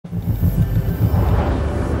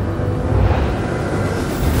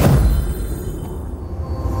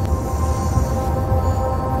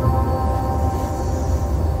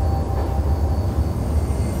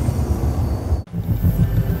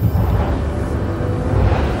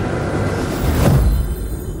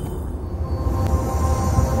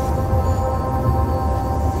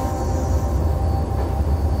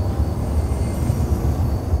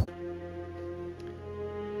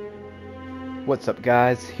What's up,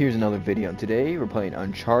 guys? Here's another video, and today we're playing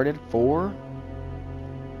Uncharted 4.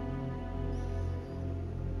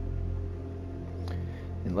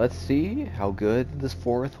 And let's see how good this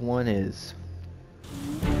fourth one is.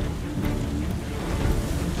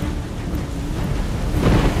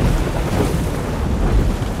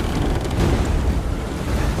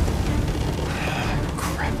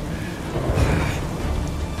 Crap.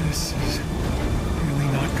 This is really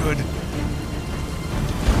not good.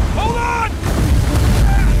 Hold on!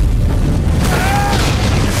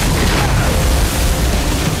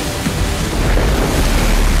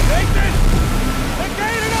 Nathan! They're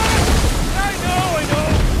gaining on us! I know!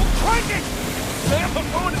 We'll crank it! I'm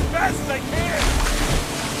going as fast as I can!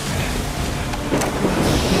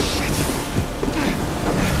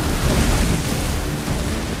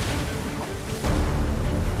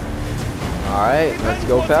 Alright, let's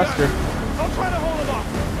go faster. I'll try to hold them off.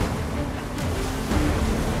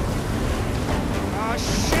 Oh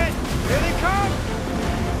shit! Here they come!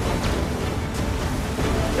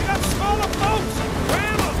 They got smaller boats!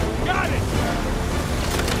 Ram them! Got it!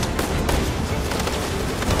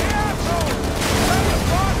 The assholes! Tell your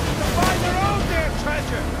bosses to find their own damn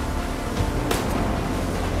treasure!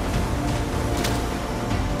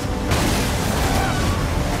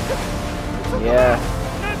 Yeah,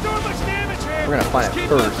 Not doing much damage here! we're gonna find Just it keep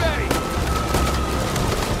first. at bay.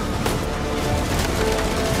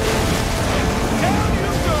 Down you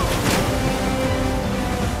go!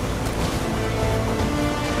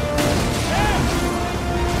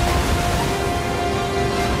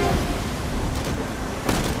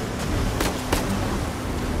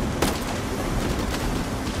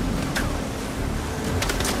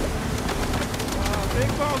 Big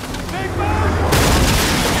boat! Big boat!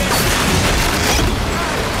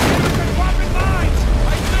 They're dropping mines!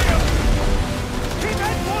 I see 'em! Keep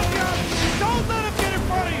that boat down! Don't let him get in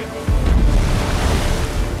front of you!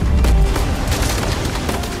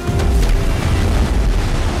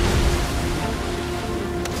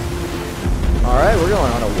 Alright, we're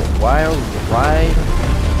going on a wild ride.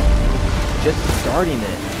 Just starting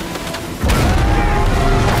it.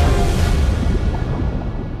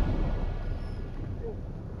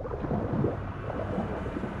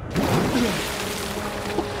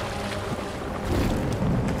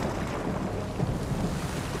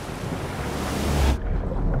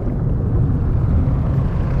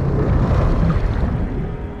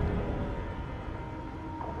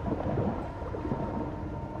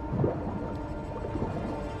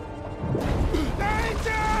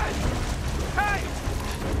 Nathan! Hey!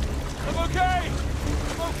 I'm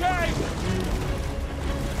okay!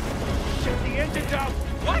 Shit, the engine's out!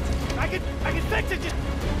 What? I can fix it!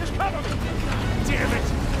 Just cover me! God damn it!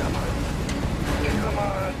 Come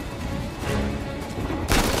on!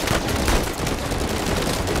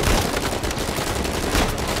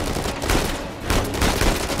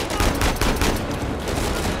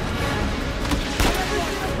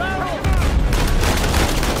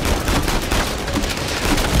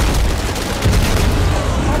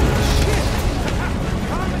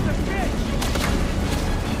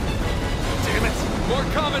 Damn it! More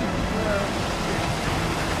coming!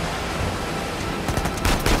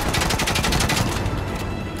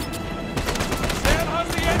 Sam, how's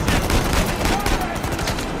the engine?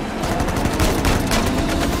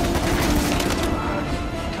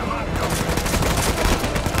 Come on, go.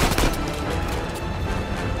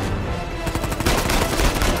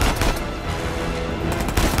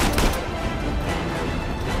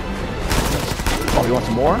 Oh, you want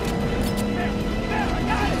some more? There, I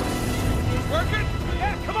got it! Working?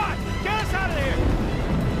 Yeah, come on! Get us out of here!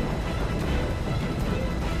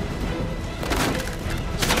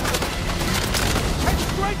 Head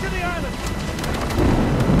straight to the island!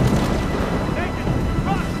 Nathan,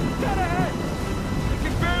 Ross, dead ahead! I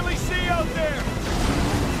can barely see out there!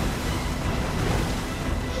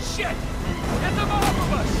 Shit! Get them off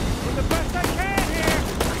of us! Doing the best I can here!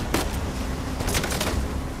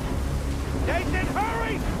 Nathan,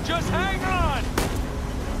 hurry! Just hang on!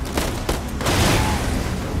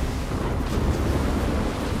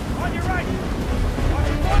 On your right! Are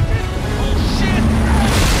you watching? Oh, shit!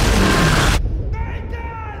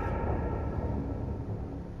 Nathan!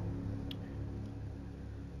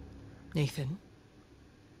 Nathan?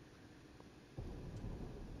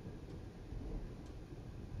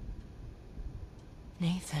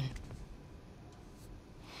 Nathan?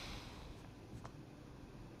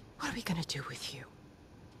 What are we gonna do with you?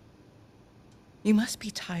 You must be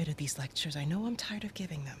tired of these lectures. I know I'm tired of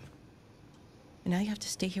giving them. And now you have to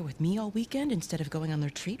stay here with me all weekend instead of going on the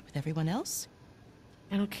retreat with everyone else?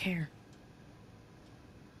 I don't care.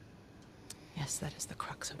 Yes, that is the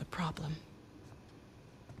crux of the problem.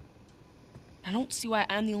 I don't see why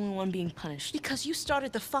I'm the only one being punished. Because you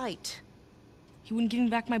started the fight. He wouldn't give me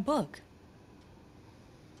back my book.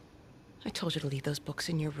 I told you to leave those books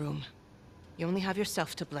in your room. You only have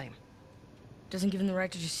yourself to blame. Doesn't give him the right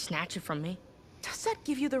to just snatch it from me. Does that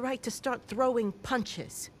give you the right to start throwing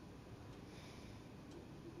punches?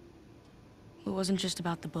 It wasn't just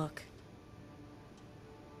about the book.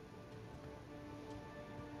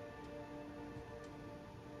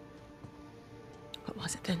 What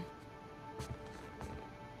was it then?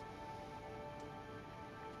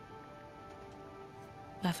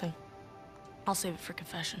 Nothing. I'll save it for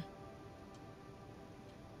confession.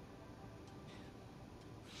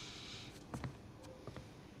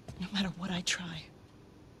 No matter what I try,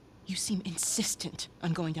 you seem insistent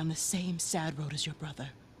on going down the same sad road as your brother.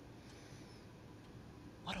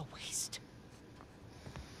 What a waste.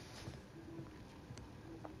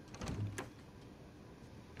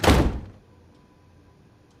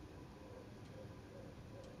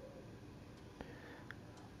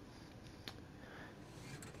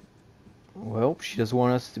 Well, she does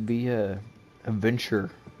want us to be a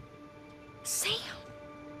adventure. Sam!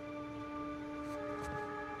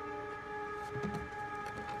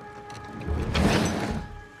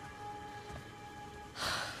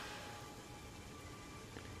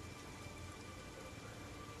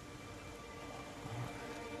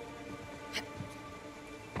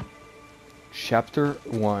 Chapter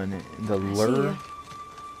 1, The Lure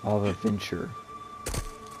of Adventure.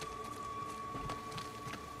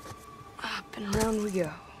 Up and around we go.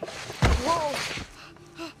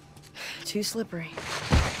 Whoa! Too slippery.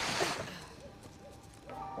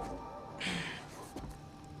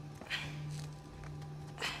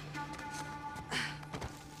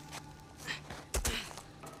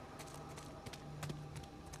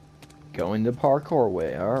 Going the parkour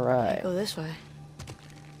way, alright. Go this way.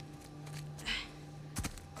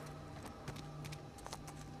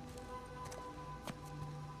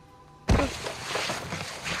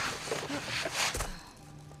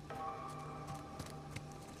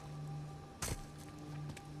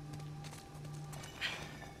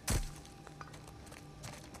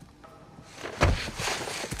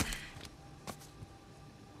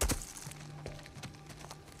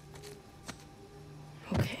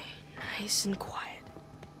 Okay, nice and quiet.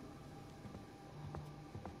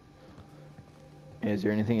 Is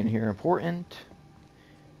there anything in here important?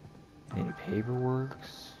 Any paperwork?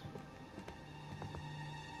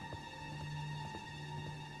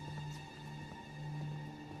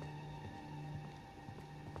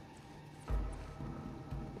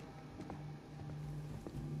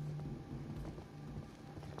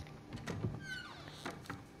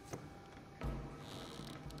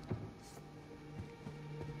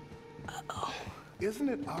 Isn't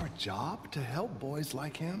it our job to help boys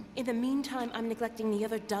like him? In the meantime, I'm neglecting the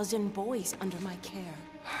other dozen boys under my care.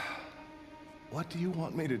 What do you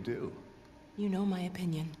want me to do? You know my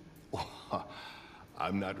opinion.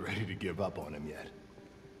 I'm not ready to give up on him yet.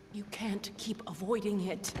 You can't keep avoiding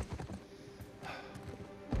it.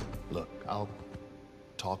 Look, I'll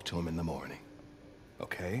talk to him in the morning.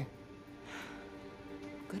 Okay?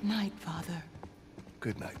 Good night, Father.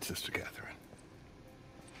 Good night, Sister Catherine.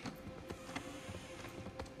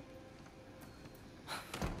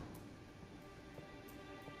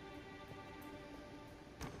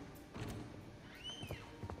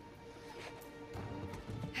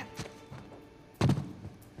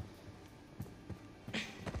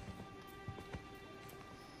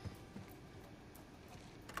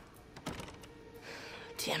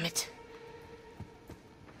 Damn it.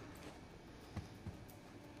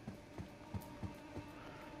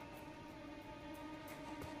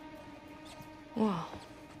 Whoa.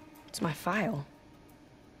 It's my file.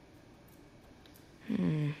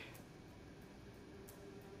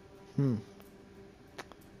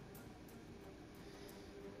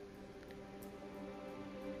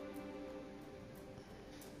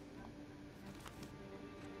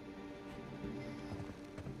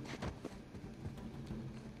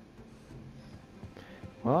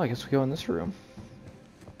 Well, I guess we go in this room.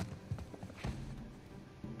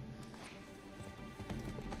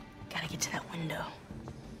 Gotta get to that window.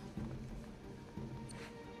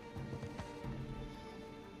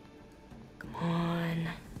 Come on.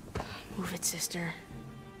 Move it, sister.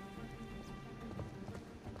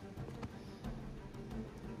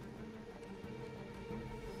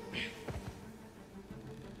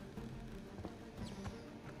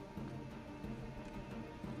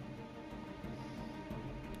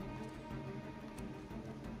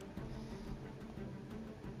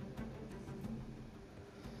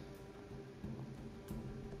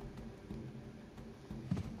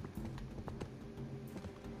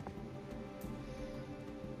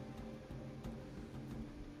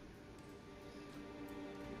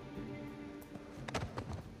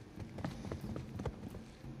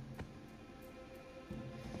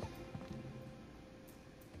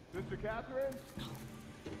 Catherine?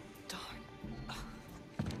 Darn.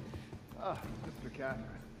 Sister Catherine.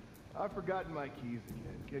 I've forgotten my keys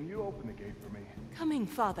again. Can you open the gate for me? Coming,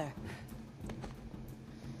 Father.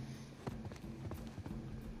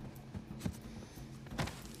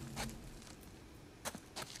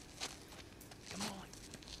 Come on.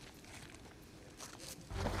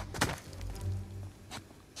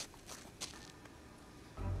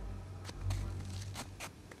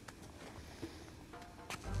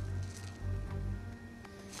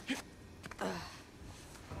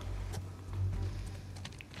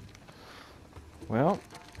 Well.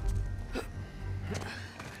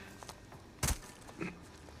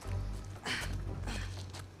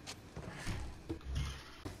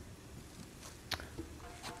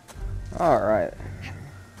 All right.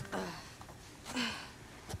 I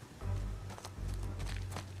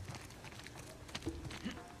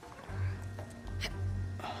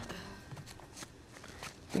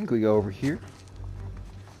think we go over here.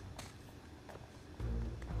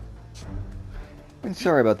 And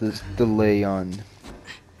sorry about this delay on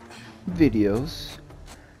videos.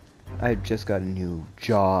 I just got a new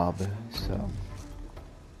job, so.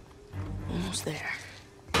 Almost there.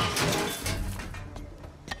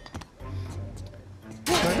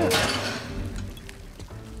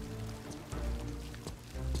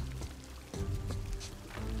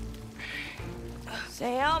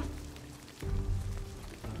 Sam?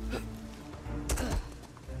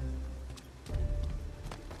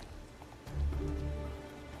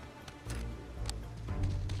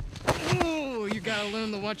 Oh, you gotta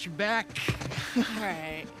learn to watch your back.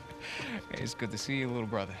 Alright. Hey, it's good to see you, little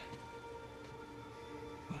brother.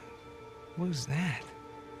 What was that?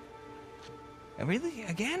 Really?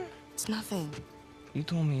 Again? It's nothing. You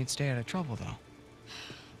told me you'd stay out of trouble, though.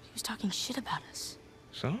 He was talking shit about us.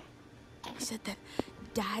 So? He said that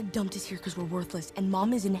Dad dumped us here because we're worthless, and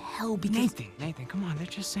Mom is in hell because... Nathan, come on. They're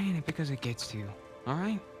just saying it because it gets to you, all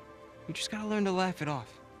right? You just gotta learn to laugh it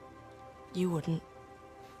off. You wouldn't.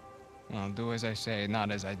 Well, do as I say,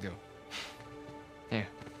 not as I do. Here.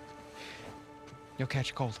 You'll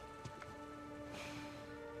catch a cold.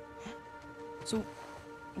 So,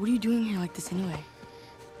 what are you doing here like this anyway?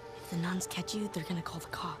 If the nuns catch you, they're gonna call the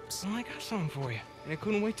cops. Well, I got something for you. And I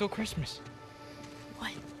couldn't wait till Christmas.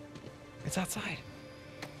 What? It's outside.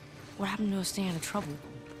 What happened to us staying out of trouble?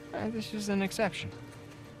 This is an exception.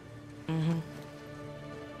 Mm-hmm.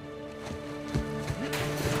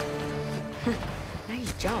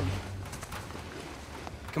 Nice jump.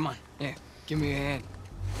 Come on. Yeah, give me a hand.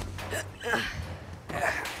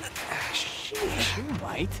 Sheesh, you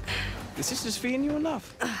right. The sister's feeding you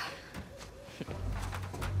enough. The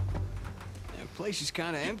place is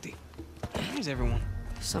kind of empty. Where's everyone?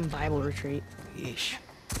 Some Bible retreat. Yeesh.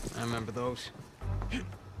 I remember those.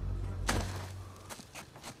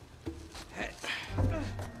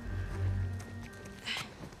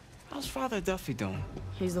 How's Father Duffy doing?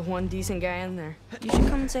 He's the one decent guy in there. You should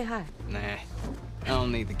come and say hi. Nah, I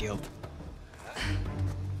don't need the guilt.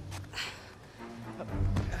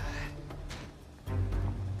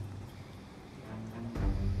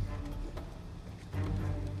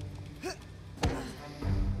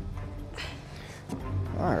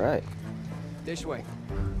 All right. This way.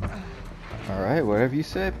 All right. Whatever you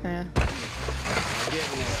say, man.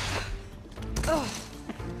 Getting there.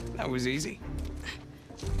 That was easy.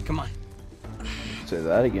 Come on. Say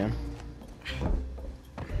that again.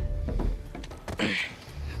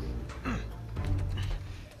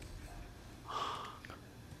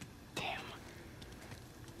 Damn.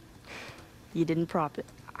 You didn't prop it.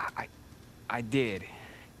 I did.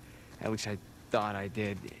 At least I thought I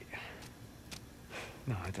did.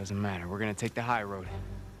 No, it doesn't matter. We're gonna take the high road.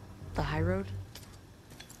 The high road?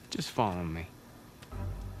 Just follow me.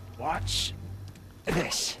 Watch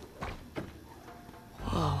this.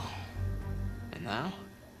 Whoa. And now,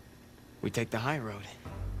 we take the high road.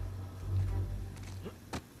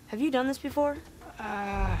 Have you done this before?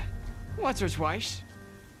 Once or twice.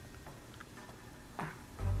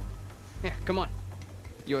 Yeah, come on.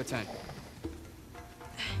 Your turn.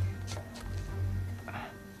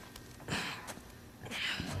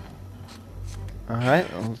 All right.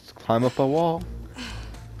 Let's climb up a wall.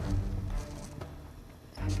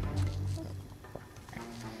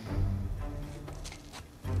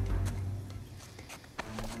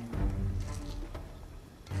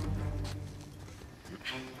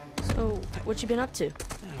 So, what you been up to?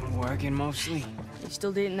 Working mostly. You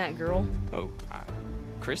still dating that girl? Oh,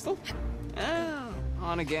 Crystal?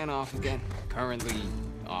 On again, off again. Currently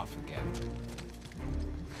off again.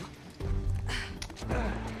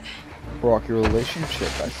 Rocky relationship,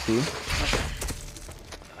 I see.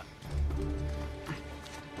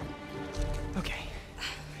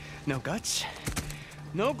 No guts.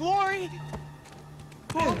 No glory.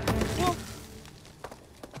 Whoa, whoa.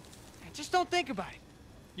 Just don't think about it.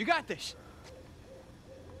 You got this.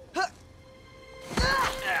 I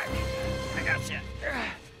gotcha.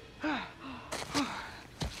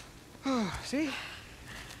 See?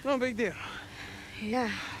 No big deal. Yeah.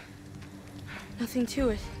 Nothing to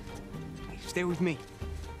it. Stay with me.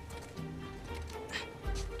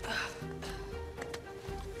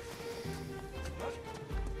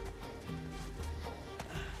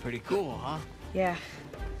 Pretty cool, huh? Yeah,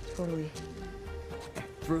 totally.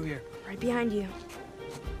 Through here. Right behind you.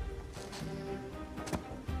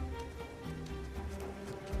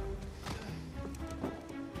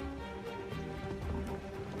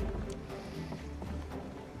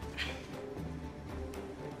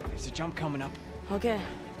 There's a jump coming up. Okay.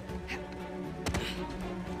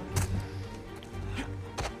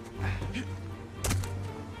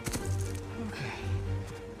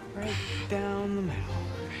 Right down the middle.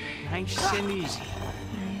 Nice and easy.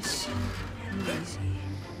 Nice and easy.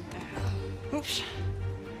 Oops.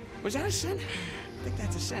 Was that a sin? I think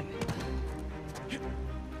that's a sin.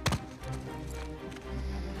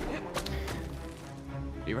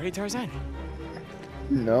 You ready, Tarzan?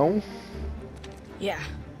 No. Yeah.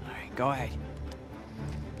 All right, go ahead.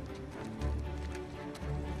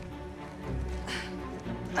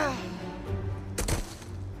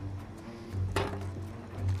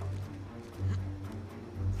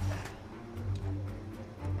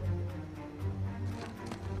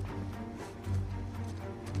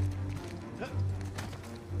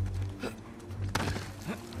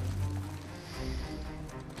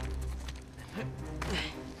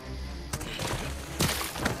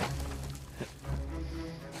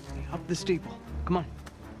 Up the steeple. Come on.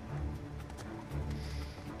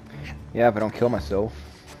 Yeah, if I don't kill myself.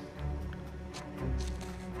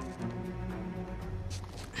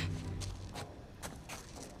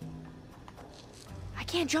 I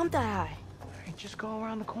can't jump that high. All right, just go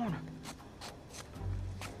around the corner.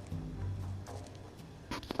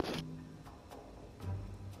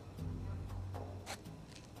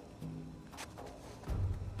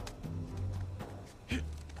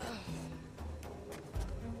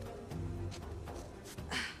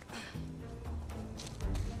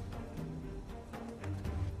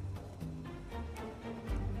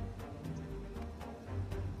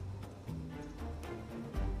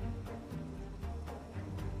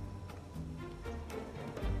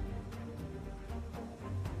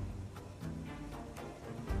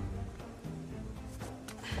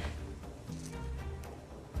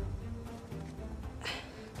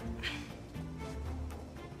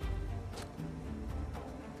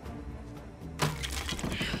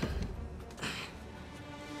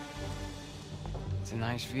 It's a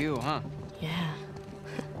nice view, huh? Yeah.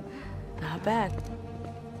 Not bad.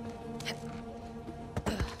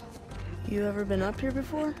 You ever been up here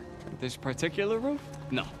before? This particular roof?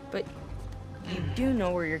 No. But you do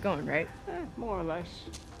know where you're going, right? More or less.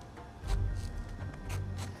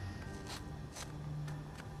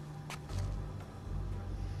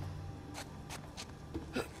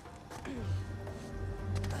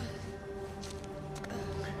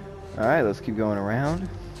 All right, let's keep going around.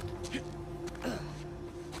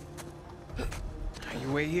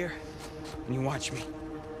 You wait here, and you watch me.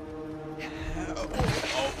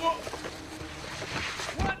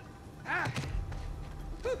 What? Ah!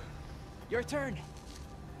 Your turn.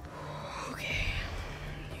 Okay.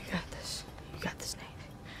 You got this. You got this, Nate.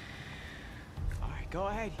 All right, go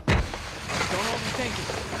ahead. Don't overthink it.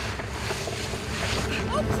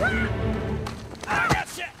 Oh, crap! I got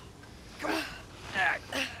shit! Come on.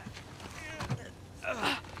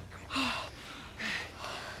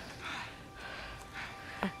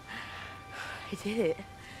 I did it.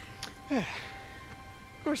 Of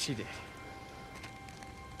course you did.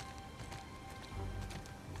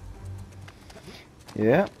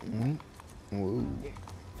 Yeah. Whoa. Here,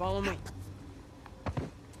 follow me.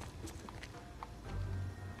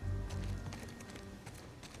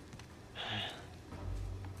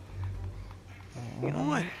 You know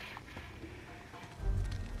what?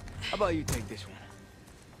 How about you take this one?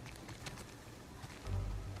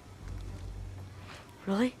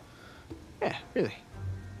 Really? Yeah, really.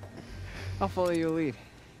 I'll follow your lead.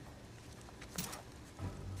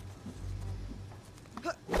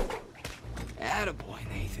 Attaboy,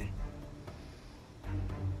 Nathan.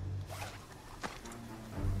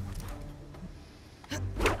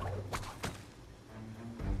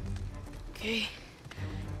 Okay.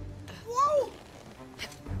 Whoa!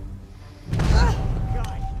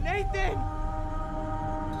 God, Nathan!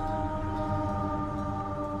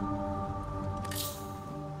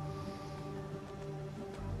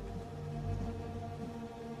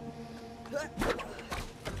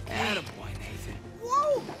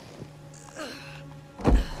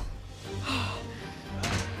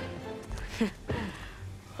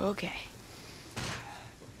 Okay.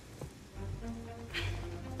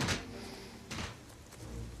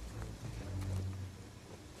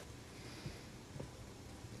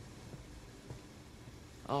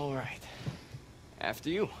 All right. After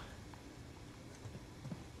you.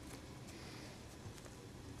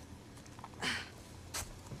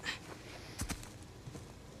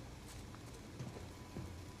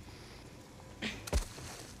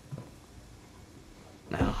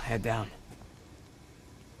 Now, head down.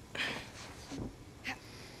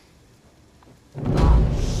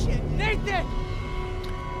 Shit, Nathan!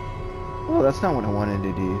 Oh, that's not what I wanted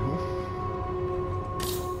to do.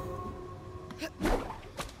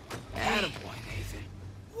 Attaboy, Nathan.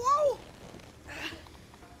 Whoa!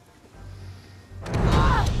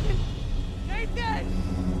 Nathan!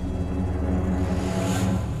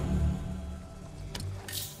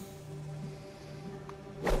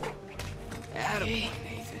 Attaboy,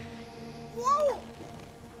 Nathan. Whoa!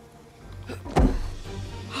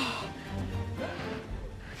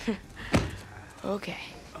 Okay.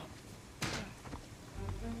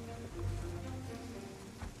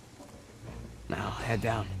 Now, head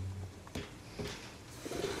down.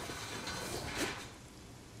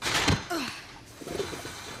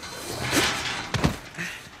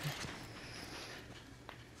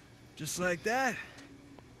 Just like that.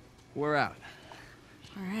 We're out.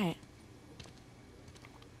 All right.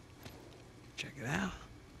 Check it out.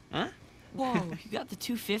 Huh? Whoa, you got the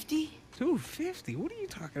 250? 250? What are you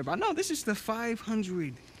talking about? No, this is the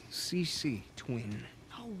 500cc twin.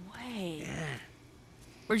 No way. Yeah.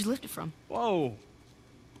 Where'd you lift it from? Whoa.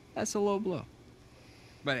 That's a low blow.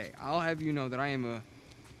 But hey, I'll have you know that I am a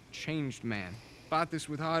changed man. Bought this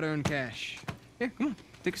with hard-earned cash. Here, come on,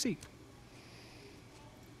 take a seat.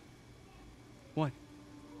 What?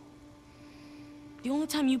 The only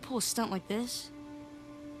time you pull a stunt like this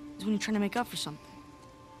is when you're trying to make up for something.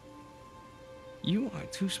 You are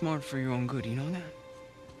too smart for your own good, you know that?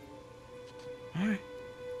 All right.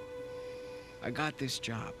 I got this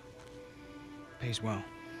job. Pays well.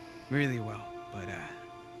 Really well. But,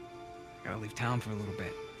 gotta leave town for a little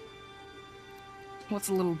bit. What's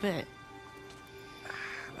a little bit?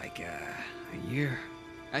 Like, a year.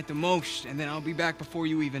 At the most, and then I'll be back before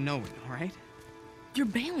you even know it, all right? You're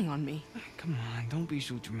bailing on me. Come on, don't be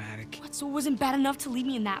so dramatic. What, so it wasn't bad enough to leave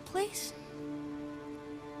me in that place?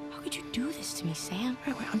 How could you do this to me, Sam?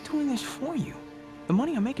 Wait, I'm doing this for you. The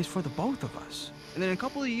money I make is for the both of us. And then in a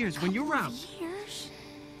couple of years, when you're out... Years?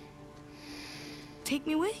 Take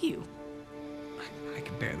me with you. I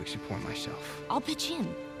can barely support myself. I'll pitch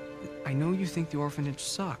in. I know you think the orphanage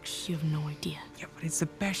sucks. You have no idea. Yeah, but it's the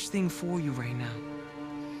best thing for you right now.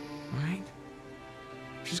 All right?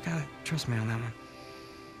 Just gotta trust me on that one.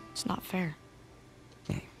 It's not fair.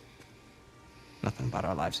 Yeah. Nothing about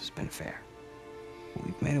our lives has been fair. But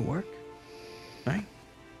we've made it work. Right?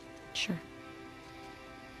 Sure.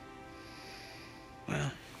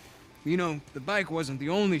 Well, you know, the bike wasn't the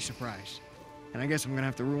only surprise. And I guess I'm gonna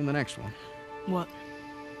have to ruin the next one. What?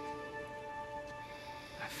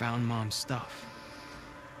 I found Mom's stuff.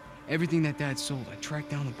 Everything that Dad sold, I tracked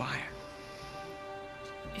down the buyer.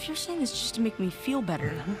 If you're saying this just to make me feel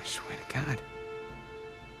better, I swear to God.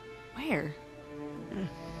 where?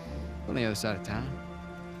 On the other side of town.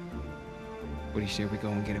 What do you say we go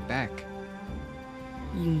and get it back?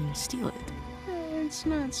 You mean steal it? It's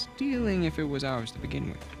not stealing if it was ours to begin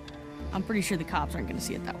with. I'm pretty sure the cops aren't gonna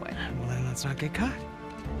see it that way. Well, then let's not get caught.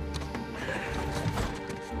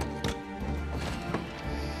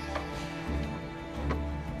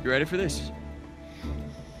 You ready for this?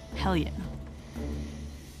 Hell yeah.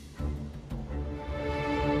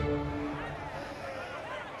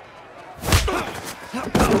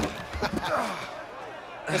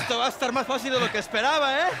 Esto va a estar más fácil de lo que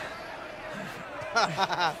esperaba, ¿eh?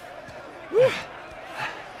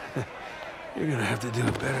 You're gonna have to do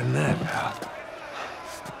it better than that, pal.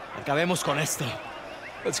 Acabemos con esto.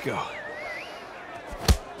 Let's go.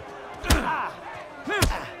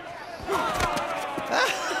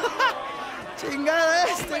 Chingada,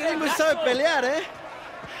 este gringo sabe pelear, ¿eh?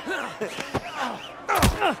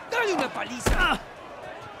 ¡Dale una paliza!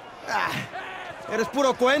 Eres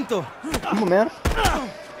puro cuento. Come on, man.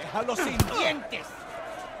 ¡Déjalo sin dientes!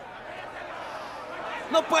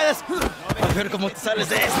 ¡No puedes! A ver cómo te sales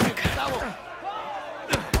de esto.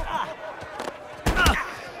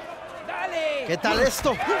 ¡Dale! ¿Qué tal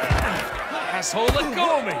esto? Asshole, let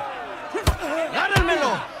go of me!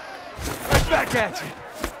 ¡Gánenmelo! Right back at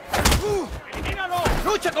you! ¡Elimínalo!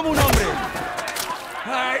 ¡Lucha como un hombre!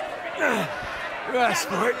 All right. You asked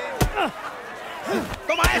for it.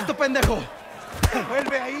 ¡Toma esto, pendejo!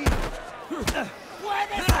 ¡Vuelve ahí!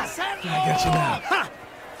 ¡Puedes hacerlo! I got you now.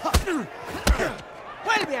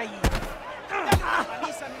 ¡Vuelve allí!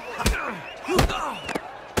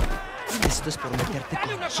 Esto es por meterte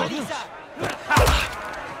con nosotros.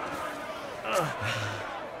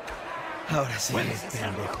 Ahora sí,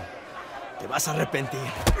 pendejo. Te vas a arrepentir.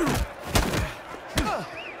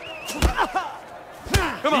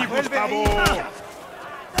 Gustavo!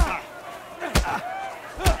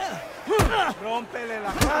 ¡Rómpele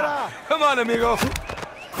la cara! Come on, amigo.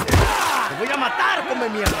 ¡Te voy a matar, come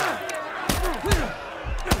mierda!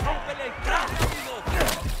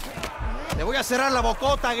 Te voy a cerrar la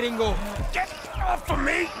bocota, gringo. Get off of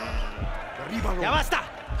me! ¡Ya basta!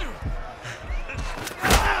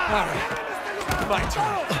 All right. My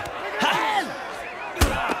turn.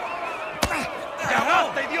 ¡Ya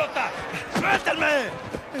basta, idiota! ¡Suéltame!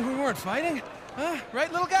 Hey, we weren't fighting. Huh?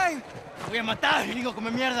 Right, little guy? Te voy a matar, gringo,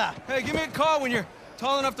 come mierda. Hey, give me a call when you're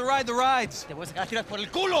tall enough to ride the rides. Te voy a sacar tiras por el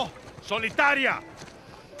culo. ¡Solitaria!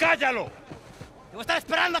 ¡Cállalo! Te voy a estar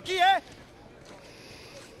esperando aquí, ¿eh?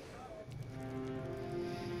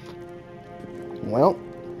 Well,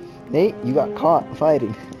 Nate, you got caught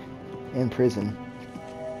fighting in prison.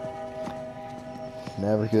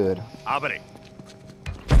 Never good. Abre.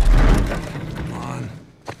 Come on.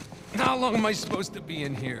 How long am I supposed to be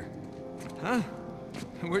in here? Huh?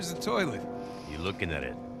 Where's the toilet? You looking at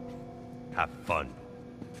it? Have fun.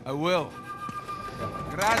 I will.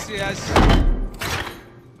 Gracias.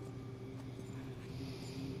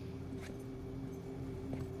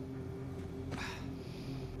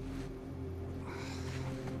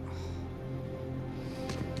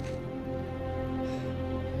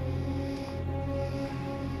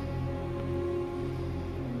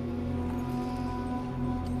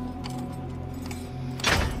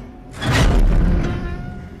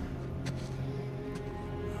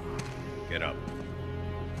 Get up.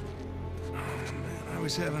 I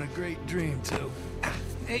was having a great dream, too.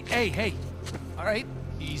 Hey. All right,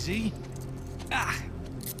 easy. Ah.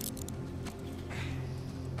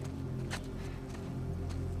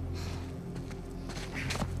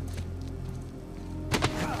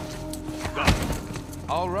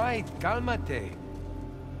 All right, cálmate.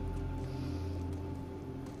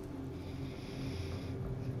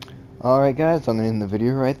 Alright guys, I'm gonna end the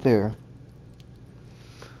video right there.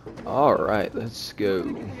 Alright, let's go.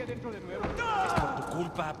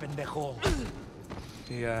 Culpa, pendejo.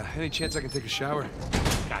 Hey, any chance I can take a shower?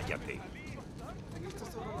 Cállate.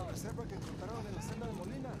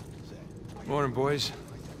 Morning, boys.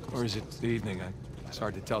 Or is it the evening? It's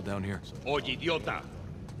hard to tell down here. Oye, idiota.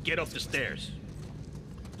 Get off the stairs.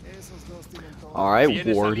 Alright, Viene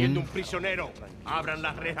saliendo Warden. un prisionero. Abran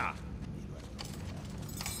la reja.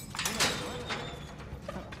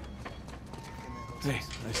 Hey,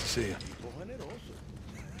 nice to see you.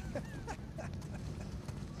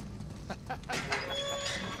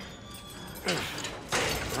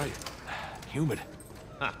 Right. Humid.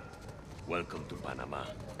 Ha. Welcome to Panama.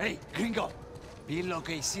 Hey, gringo. Vi lo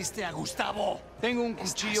que hiciste a Gustavo. Tengo un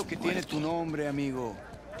cuchillo que tiene tu nombre, amigo.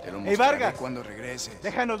 Te lo Hey, mostraré Vargas. cuando regreses.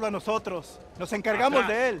 Déjanoslo a nosotros. Nos encargamos Atrás.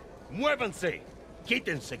 de él. Muévanse.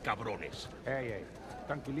 Quítense, cabrones. Ey,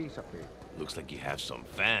 tranquilízate. Looks like you have some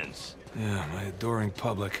fans. Yeah, my adoring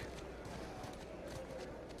public.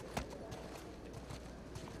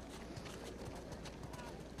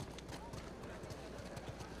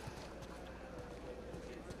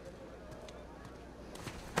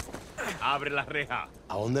 Abre la reja.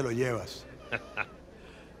 ¿A dónde lo llevas?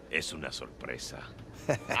 Es una sorpresa.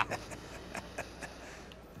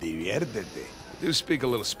 Diviértete. I do speak a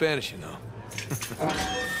little Spanish, you know.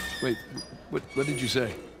 Wait, what did you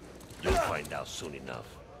say? You'll find out soon enough.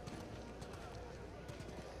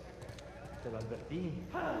 Te lo advertí,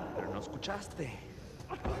 pero no escuchaste.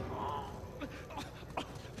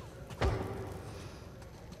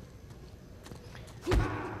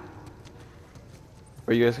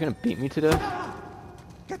 Are you guys gonna beat me to death?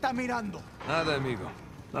 ¿Qué estás mirando? Nada, amigo.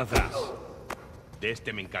 Atrás. De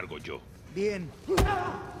este me encargo yo. Bien.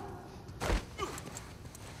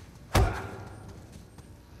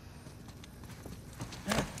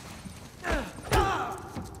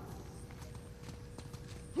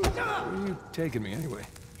 Where are you taking me, anyway?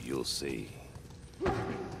 You'll see.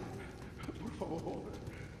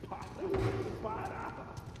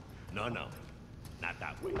 No, not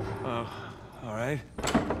that way. Oh, all right.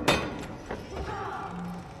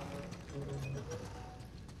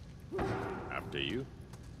 After you.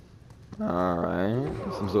 Alright.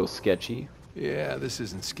 Seems a little sketchy. Yeah, this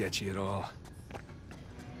isn't sketchy at all.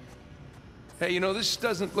 Hey, you know, this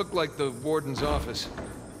doesn't look like the warden's office.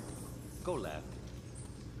 Go left.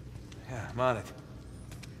 Yeah, I'm on it.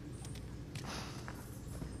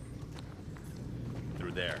 Through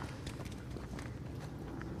through there.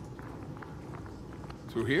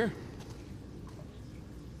 Through here?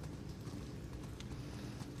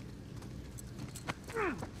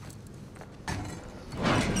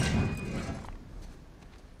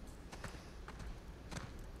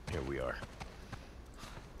 Here we are.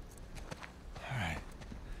 All right.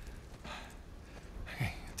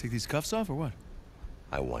 Hey, take these cuffs off or what?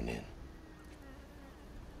 I want in.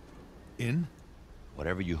 In?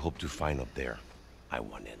 Whatever you hope to find up there, I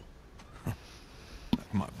want in.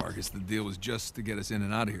 Come on, Vargas, the deal was just to get us in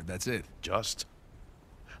and out of here, that's it. Just?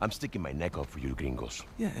 I'm sticking my neck out for you gringos.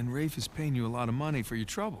 Yeah, and Rafe is paying you a lot of money for your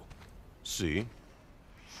trouble. See?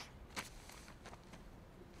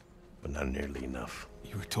 But not nearly enough.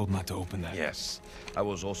 You were told not to open that. Yes. I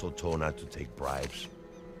was also told not to take bribes,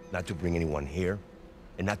 not to bring anyone here,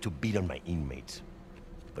 and not to beat on my inmates.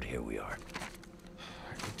 But here we are.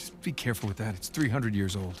 Just be careful with that. It's 300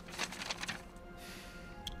 years old.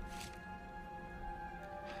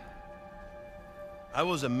 I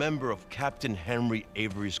was a member of Captain Henry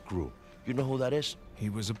Avery's crew. You know who that is? He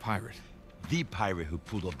was a pirate. The pirate who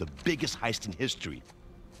pulled off the biggest heist in history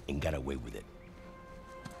and got away with it.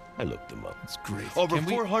 I looked him up. That's great. Over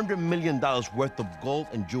 $400 million worth of gold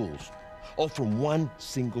and jewels, all from one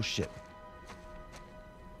single ship.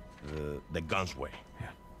 The Gunsway. Yeah.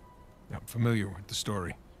 I'm familiar with the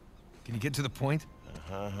story. Can you get to the point?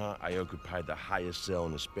 I occupied the highest cell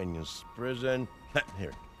in the Spaniards' prison.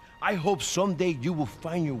 Here. I hope someday you will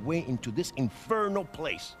find your way into this infernal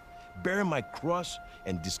place, bear my cross,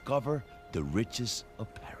 and discover the riches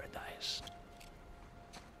of paradise.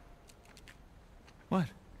 What?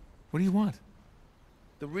 What do you want?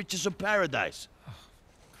 The riches of paradise. Oh,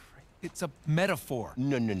 it's a metaphor.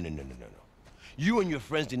 No. You and your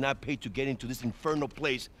friends did not pay to get into this infernal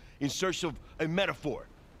place in search of a metaphor.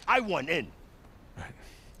 I want in. All right.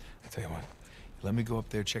 I'll tell you what. Let me go up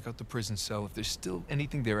there, check out the prison cell. If there's still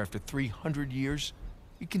anything there after 300 years,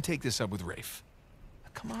 you can take this up with Rafe. Now,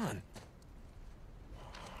 come on.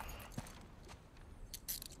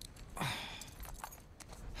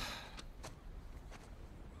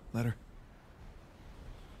 Letter.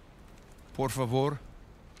 Por favor.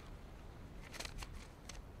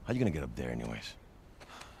 How you gonna get up there anyways?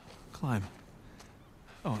 Climb.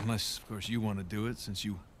 Oh, unless, of course, you want to do it, since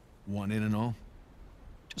you want in and all.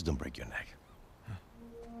 Just don't break your neck.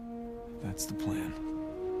 That's the plan.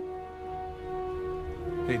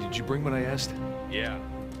 Hey, did you bring what I asked? Yeah,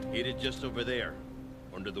 hid it just over there,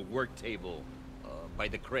 under the work table, by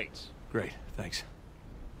the crates. Great, thanks.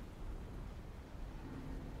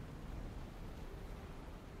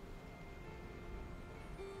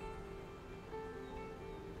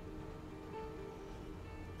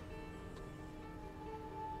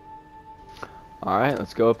 Alright,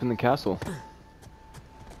 let's go up in the castle.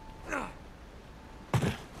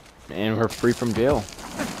 And we're free from jail.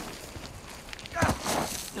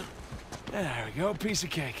 There we go, piece of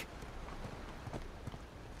cake.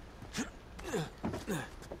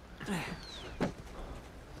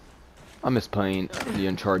 I miss playing the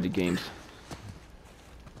Uncharted games.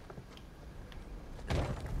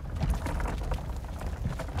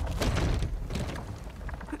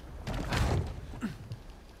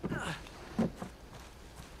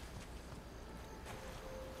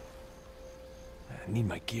 I need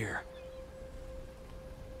my gear.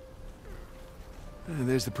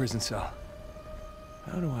 There's the prison cell.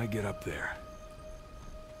 How do I get up there?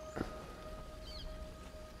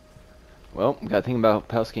 Well, gotta think about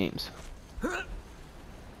past games. Is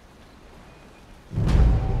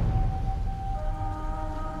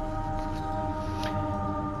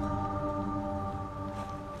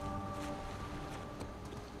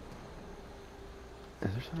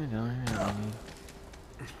there something down here?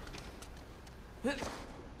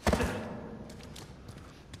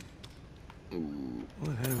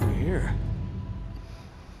 What have we here?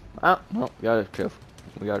 Ah, well, we got a trophy.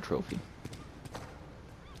 We got a trophy.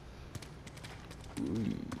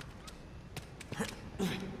 Ooh.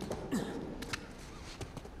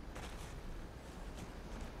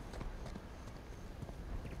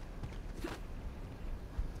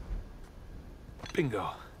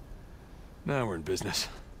 Bingo. Now we're in business.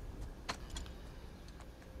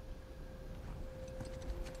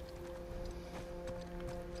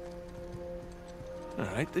 All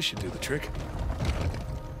right, this should do the trick.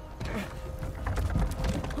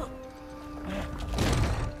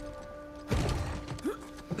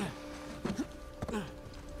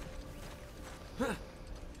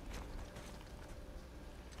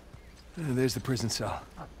 There's the prison cell.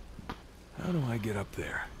 How do I get up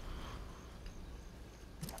there?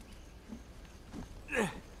 Here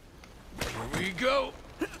we go.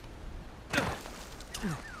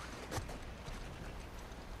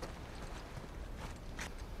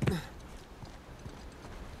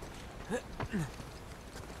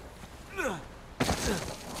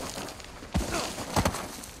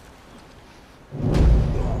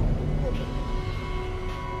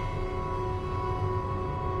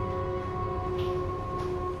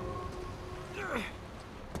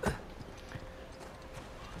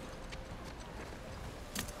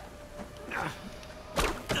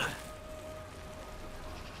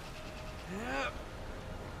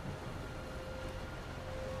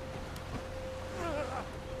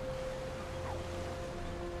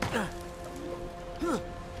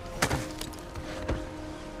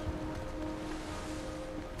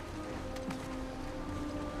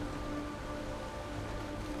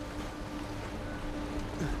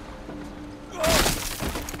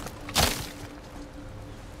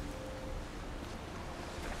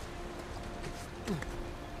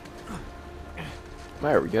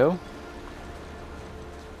 There we go.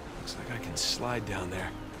 Looks like I can slide down there.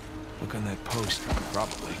 Look on that post,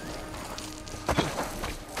 probably.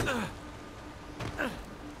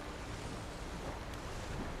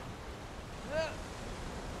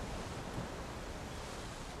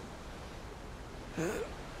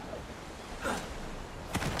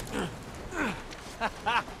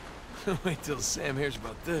 Wait till Sam hears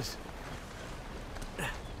about this.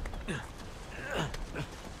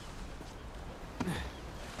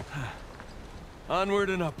 Onward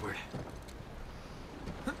and upward.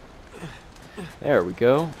 There we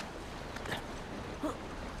go.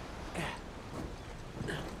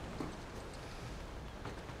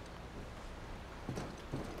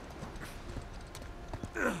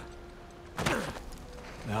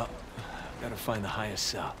 Now, gotta find the highest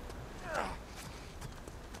cell.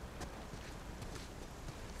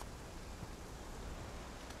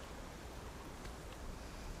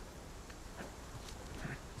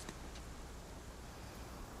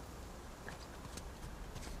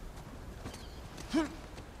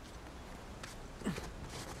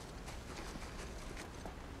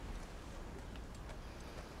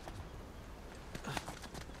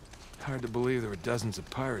 Hard to believe there were dozens of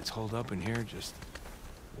pirates holed up in here, just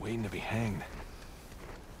waiting to be hanged.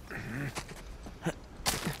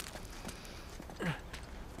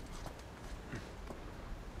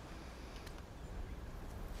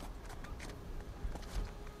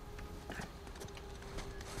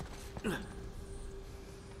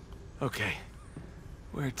 Okay,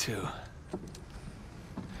 where to?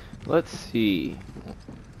 Let's see.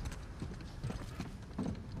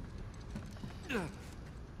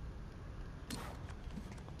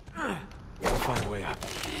 We'll find a way up.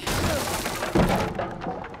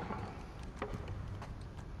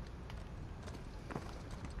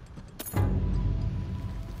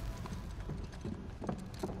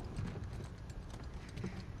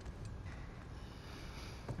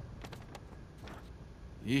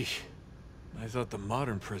 Yeesh. I thought the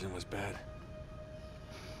modern prison was bad.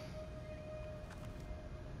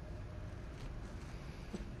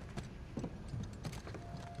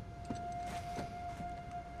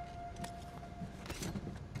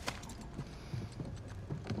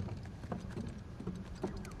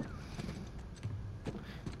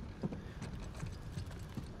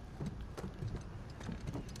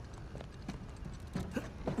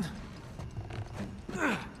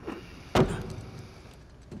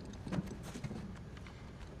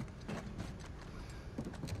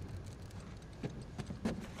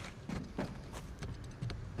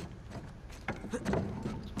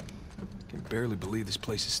 Barely believe this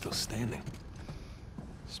place is still standing.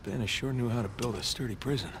 Spanish sure knew how to build a sturdy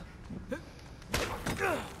prison.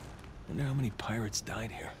 Wonder how many pirates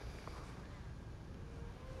died here.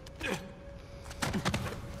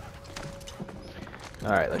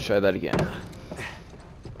 Alright, let's try that again.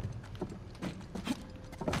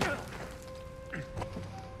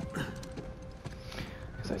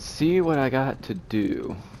 Because I see what I got to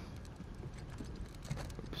do.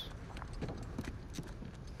 Oops.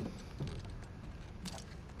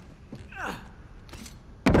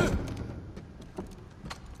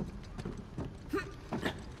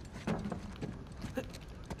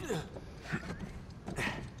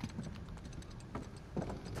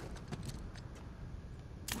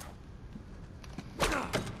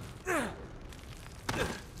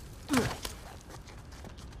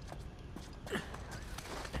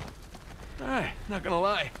 Alright, not gonna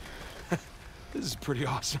lie. This is pretty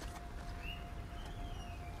awesome.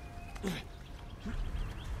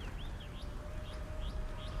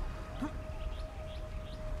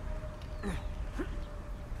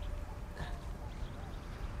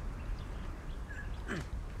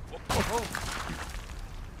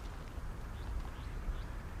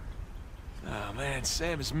 Oh man,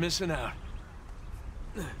 Sam is missing out.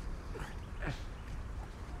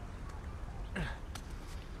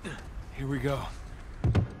 Here we go.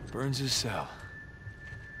 Burns' cell.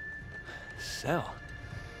 Cell?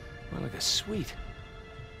 More like a suite.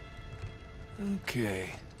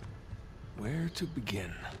 Okay. Where to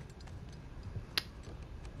begin?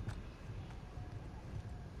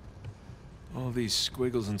 All these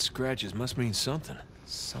squiggles and scratches must mean something.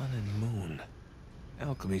 Sun and moon.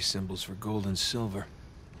 Alchemy symbols for gold and silver.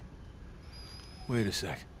 Wait a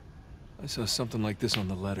sec. I saw something like this on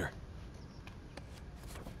the letter.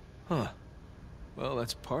 Huh. Well,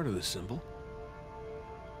 that's part of the symbol.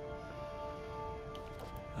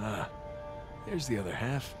 Ah. There's the other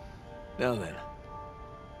half. Now then.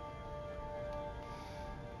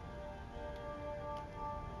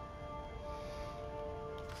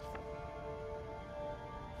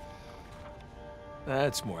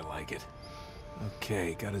 That's more like it.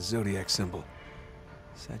 Okay, got a zodiac symbol.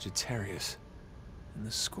 Sagittarius. And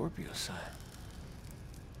the Scorpio sign.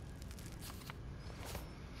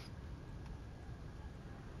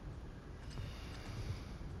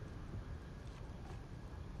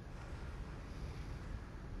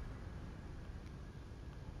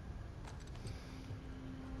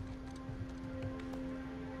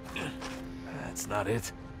 That's not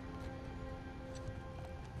it.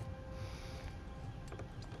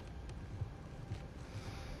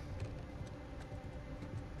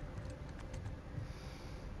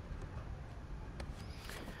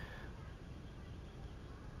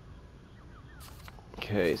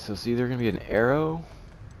 Okay, so it's either gonna be an arrow.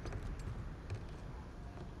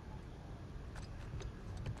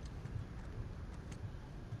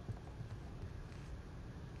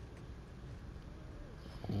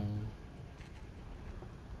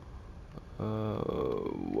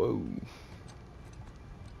 Whoa.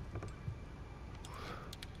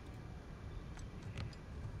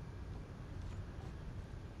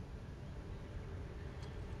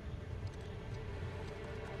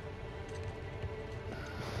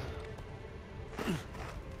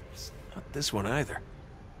 It's not this one either.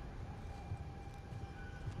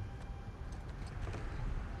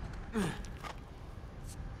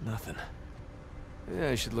 Nothing. Yeah,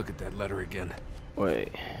 I should look at that letter again. Wait.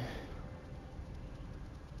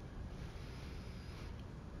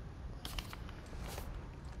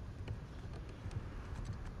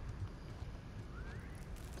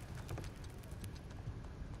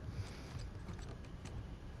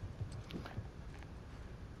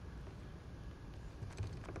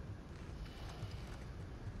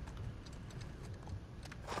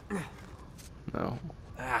 No.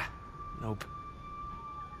 Ah, nope.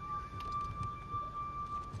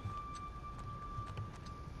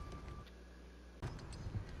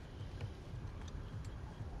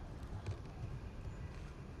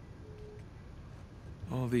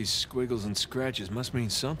 All these squiggles and scratches must mean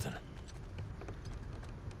something.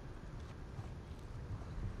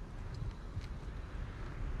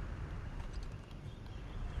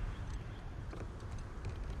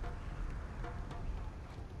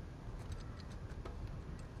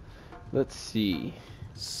 Let's see.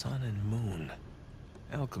 Sun and moon.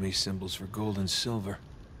 Alchemy symbols for gold and silver.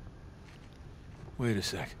 Wait a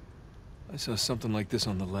sec. I saw something like this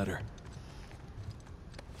on the letter.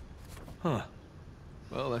 Huh.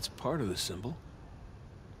 Well, that's part of the symbol.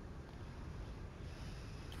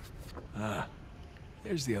 Ah,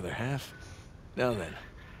 there's the other half. Now then.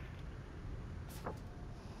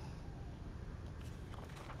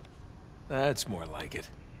 That's more like it.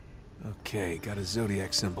 Okay, got a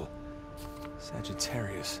zodiac symbol.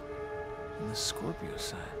 Sagittarius. And the Scorpio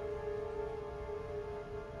sign.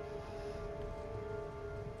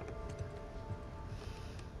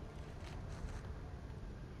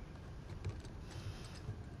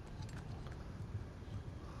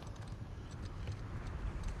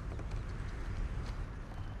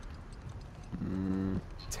 Mm.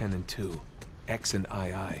 10 and 2. X and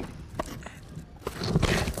II.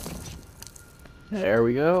 There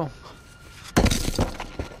we go.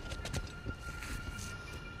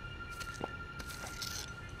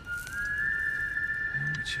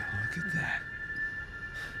 Would you look at that?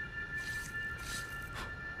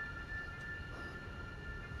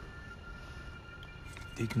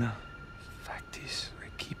 Digna factis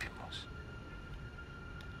recipimus.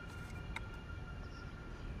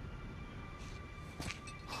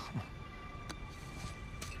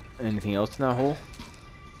 Anything else in that hole?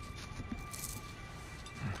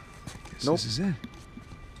 Guess Nope. this is it. Alright.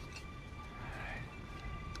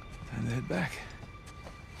 Time to head back.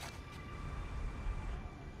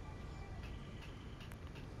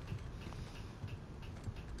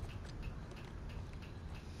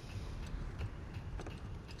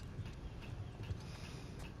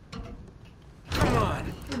 Come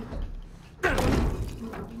on!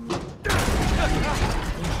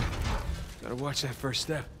 Gotta watch that first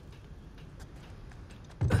step.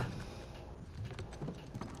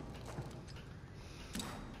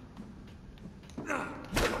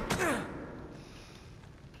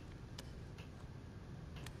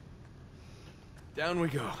 Down we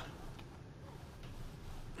go.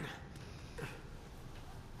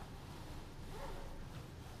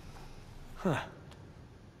 Huh.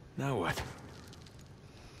 Now what?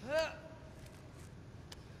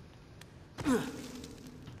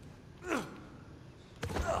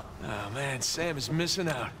 Oh man, Sam is missing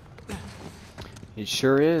out. It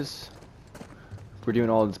sure is. We're doing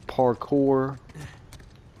all this parkour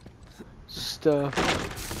stuff.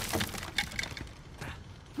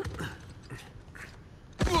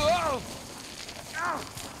 Whoa!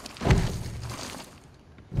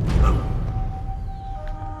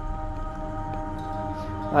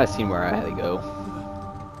 I seen where I had to go.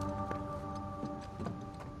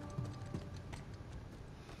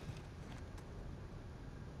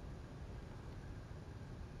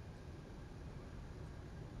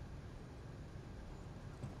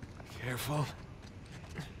 Careful.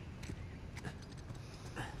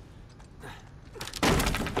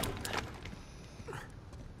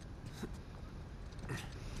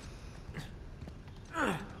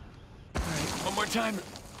 One more time.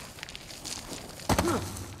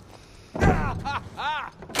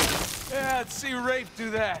 Yeah, let's see Rafe do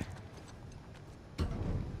that.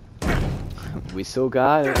 We still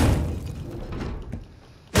got it.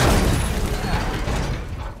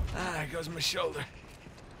 There goes my shoulder.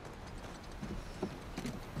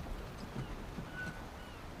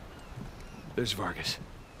 There's Vargas.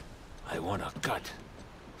 I want a cut.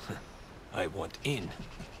 I want in.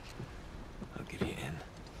 I'll give you in.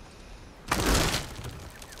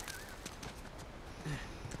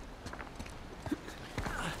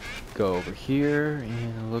 Go over here,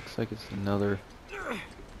 and it looks like it's another.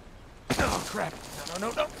 Oh crap! No,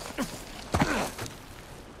 no, no,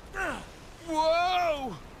 no!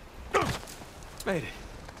 Whoa! Made it.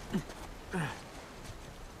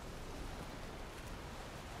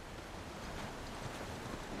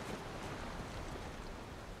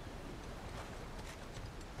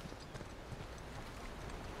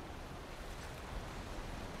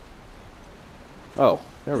 Oh,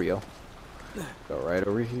 there we go. Go right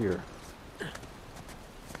over here.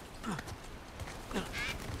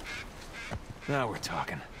 Now we're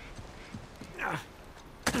talking.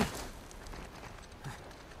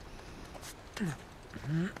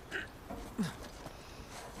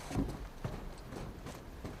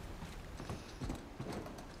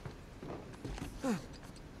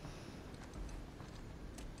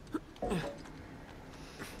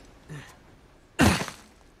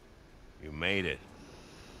 You made it.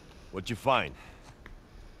 What'd you find?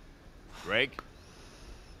 Greg?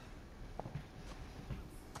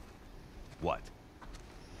 What?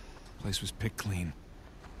 Place was picked clean.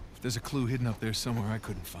 If there's a clue hidden up there somewhere, I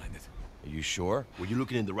couldn't find it. Are you sure? Were you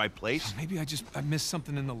looking in the right place? Maybe I missed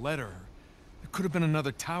something in the letter. There could have been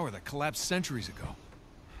another tower that collapsed centuries ago.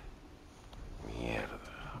 Mierda.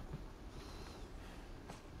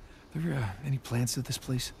 There any plans to this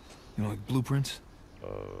place? You know, like blueprints?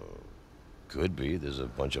 Could be. There's a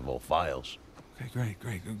bunch of old files. Okay, great,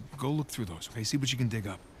 great. Go look through those, okay? See what you can dig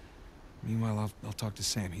up. Meanwhile, I'll talk to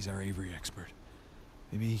Sam. He's our Avery expert.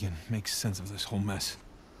 Maybe he can make sense of this whole mess.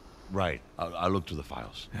 Right. I'll look through the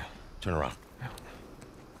files. Yeah. Turn around. Yeah.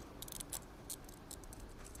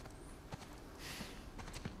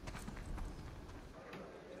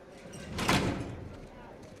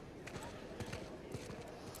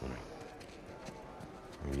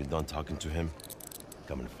 When you're done talking to him,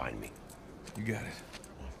 come and find me. You got it.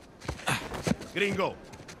 Gringo,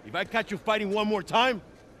 if I catch you fighting one more time,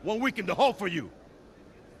 1 week in the hole for you.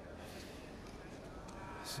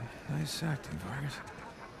 It's nice acting, Vargas.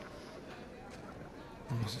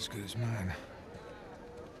 Almost as good as mine.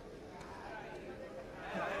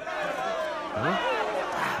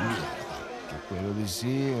 ¿Qué puedo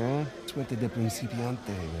decir, eh? Suerte de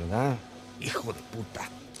principiante, ¿verdad? Hijo de puta.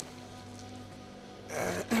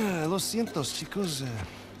 Lo siento, chicos.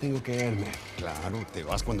 Tengo que irme. Claro, te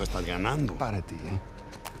vas cuando estás ganando. Para ti, ¿eh?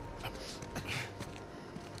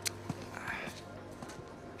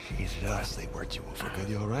 Jesus, they worked you over good.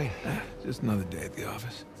 You all right? Just another day at the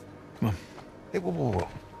office. Come on. Hey, whoa, whoa, whoa.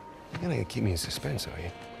 You're gonna keep me in suspense, are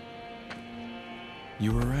you?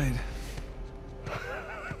 You were right.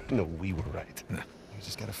 No, we were right. No. We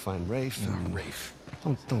just gotta find Rafe. No, and... Rafe.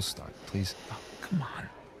 Don't start, please. Oh, come on.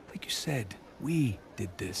 Like you said, we did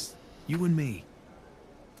this. You and me.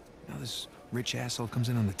 Now this rich asshole comes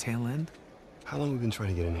in on the tail end? How long have we been trying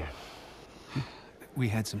to get in here? We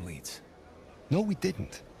had some leads. No, we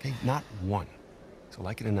didn't. Okay, not one. So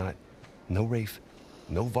like it or not, no Rafe,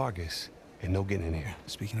 no Vargas, and no getting in here.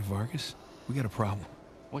 Speaking of Vargas, we got a problem.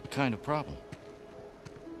 What kind of problem?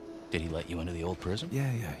 Did he let you into the old prison? Yeah,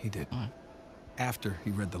 he did. All right. After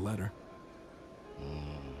he read the letter.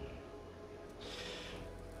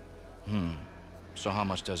 So how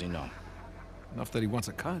much does he know? Enough that he wants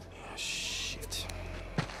a cut. Shit.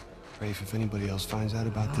 Rafe, if anybody else finds out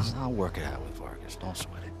about this... I'll work it out with Vargas. Don't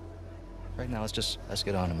sweat it. Right now, let's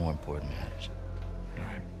get on to more important matters. All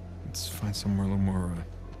right. Let's find somewhere a little more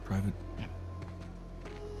private. Yeah.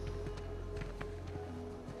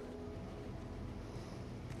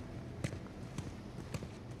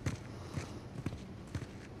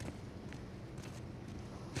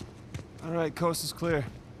 All right, coast is clear.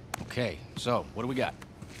 Okay, so what do we got?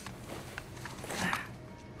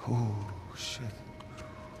 Oh, shit.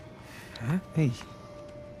 Huh? Hey.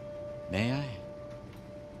 May I?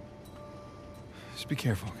 Just be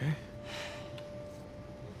careful, okay?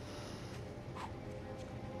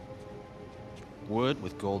 Wood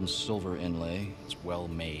with gold and silver inlay. It's well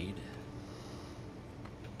made.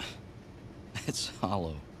 It's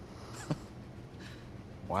hollow.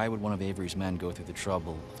 Why would one of Avery's men go through the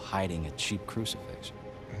trouble of hiding a cheap crucifix?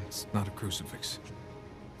 It's not a crucifix.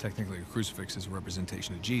 Technically, a crucifix is a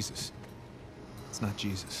representation of Jesus. It's not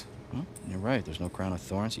Jesus. Well, you're right. There's no crown of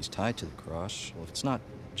thorns. He's tied to the cross. Well, if it's not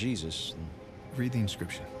Jesus, then... Read the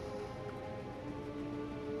inscription.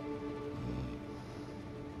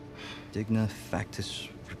 Digna factus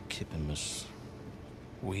recipimus.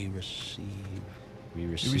 We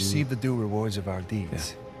receive the due rewards of our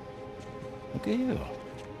deeds. Yeah. Look at you.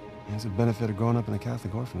 It's a benefit of growing up in a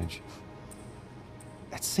Catholic orphanage.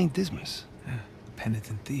 That's St. Dismas. Yeah, the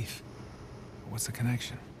penitent thief. What's the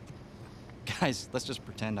connection? Guys, let's just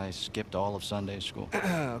pretend I skipped all of Sunday school.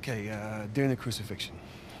 Okay, during the crucifixion,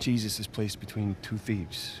 Jesus is placed between two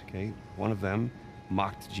thieves, okay? One of them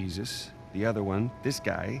mocked Jesus. The other one, this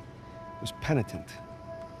guy, was penitent.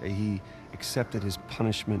 Okay? He accepted his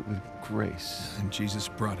punishment with grace. And Jesus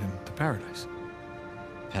brought him to paradise.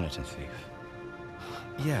 Penitent thief.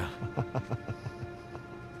 Yeah.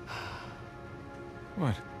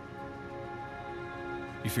 What?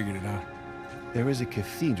 You figured it out? There is a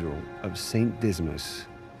cathedral of St. Dismas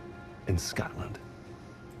in Scotland.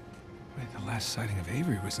 Wait, the last sighting of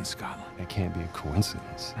Avery was in Scotland. That can't be a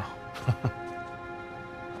coincidence. No.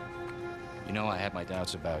 You know, I had my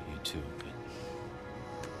doubts about you too, but...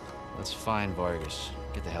 Let's find Vargas.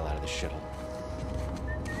 Get the hell out of this shithole.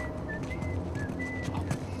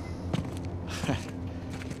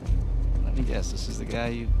 Let me guess, this is the guy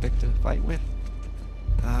you picked a fight with?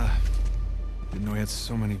 Didn't know he had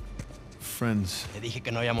so many friends. Te dije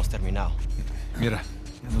que no habíamos terminado. Mira,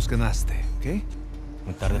 ya nos ganaste, ¿ok?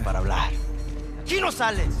 Muy tarde para hablar. ¡Aquí no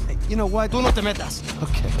sales! Hey, you know what? Tú no te metas.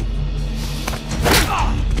 Okay.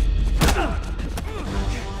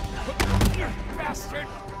 Bastard!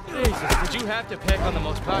 Jesus, did you have to pick on the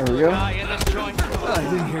most popular guy in this joint? I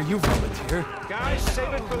didn't hear you volunteer. Guys,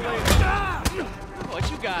 save it for later. What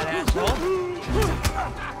you got, asshole?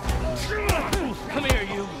 Come here,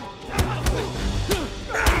 you.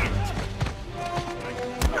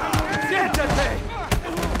 Siéntate!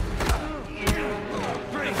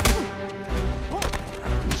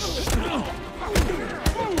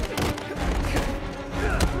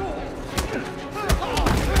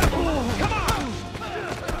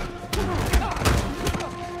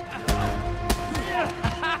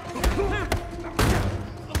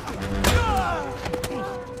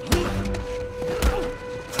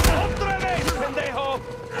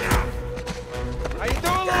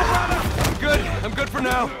 I'm good for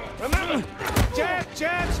now. Remember, jab,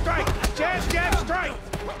 jab, strike. Jab, jab, strike.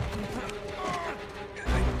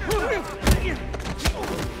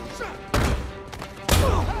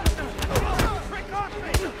 Break off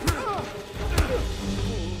me.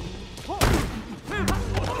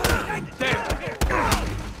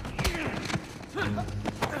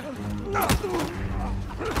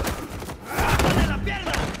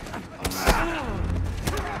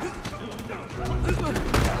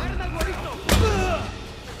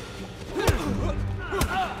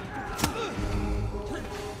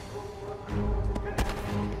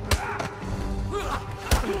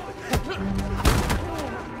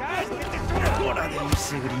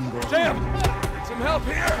 Sam! Some help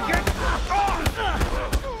here!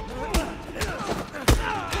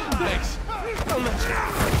 Thanks.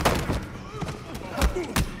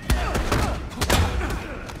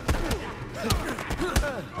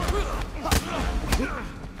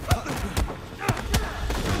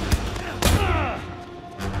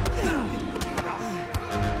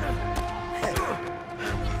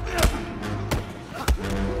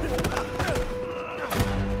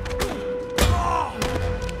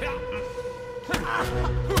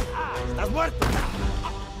 ¡Estás muerto!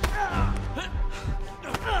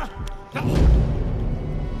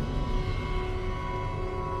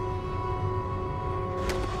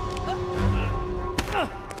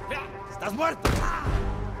 ¡Estás muerto!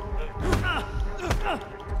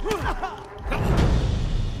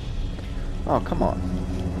 Oh, come on.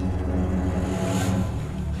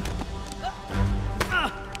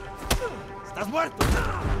 ¡Estás muerto!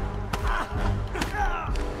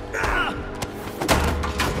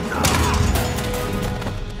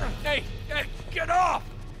 Hey, get off!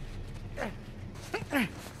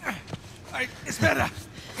 Ay, espera.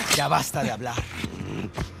 Ya basta de hablar.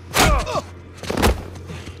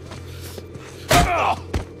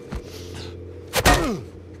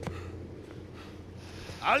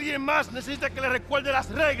 Alguien más necesita que le recuerde las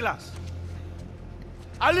reglas.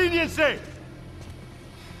 ¡Alíñense!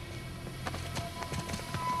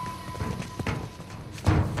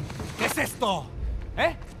 ¿Qué es esto?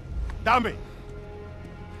 ¿Eh? Dame.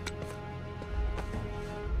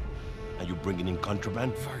 Are you bringing in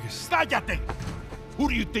contraband? Vargas. ¡Cállate! Who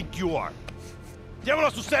do you think you are? Llévalo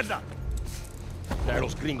a su celda. Trae a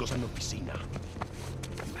los gringos a mi oficina.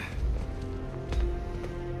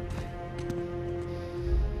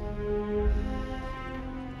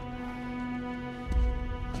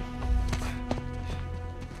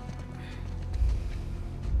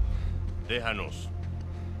 Déjanos.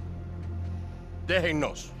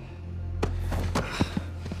 Déjennos.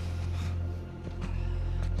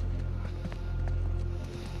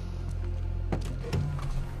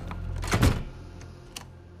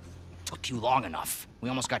 Took you long enough. We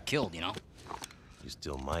almost got killed, you know? You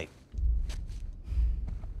still might.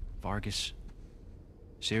 Vargas?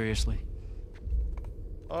 Seriously?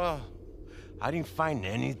 Oh, I didn't find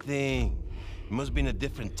anything. It must be in a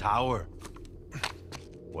different tower.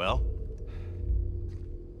 Well?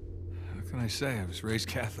 What can I say? I was raised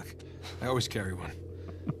Catholic. I always carry one.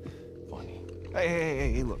 Funny.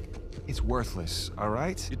 Hey, look. It's worthless, all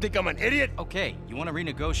right? You think I'm an idiot? Okay, you want to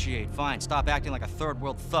renegotiate, fine. Stop acting like a third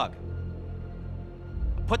world thug.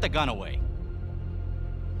 Put the gun away.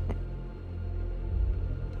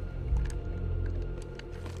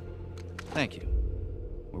 Thank you.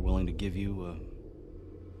 We're willing to give you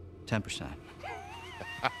 10%.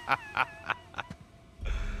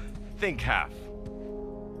 Think half.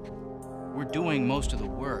 We're doing most of the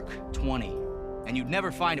work, 20, and you'd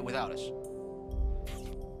never find it without us.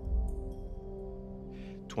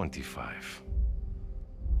 25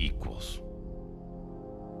 equals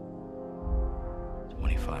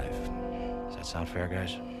 25. Does that sound fair,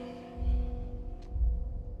 guys?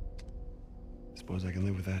 Suppose I can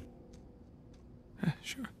live with that.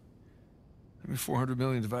 Sure. I mean, 400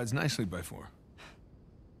 million divides nicely by 4.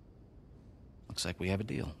 Looks like we have a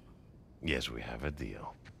deal. Yes, we have a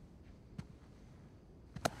deal.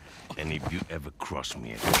 And if you ever cross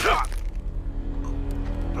me again...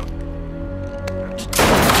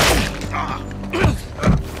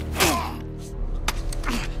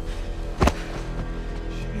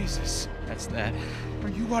 Jesus. That's that. Are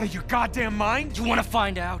you out of your goddamn mind? You want to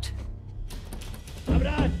find out?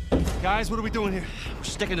 Guys, what are we doing here? We're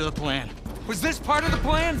sticking to the plan. Was this part of the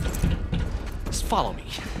plan? Just follow me.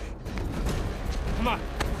 Come on.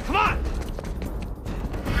 Come on!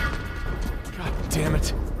 God damn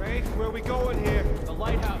it. Ray, where are we going here? The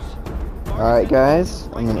lighthouse. Alright guys,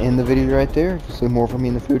 I'm going to end the video right there. If you see more from me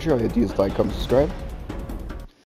in the future, all you have to do is like, comment, subscribe.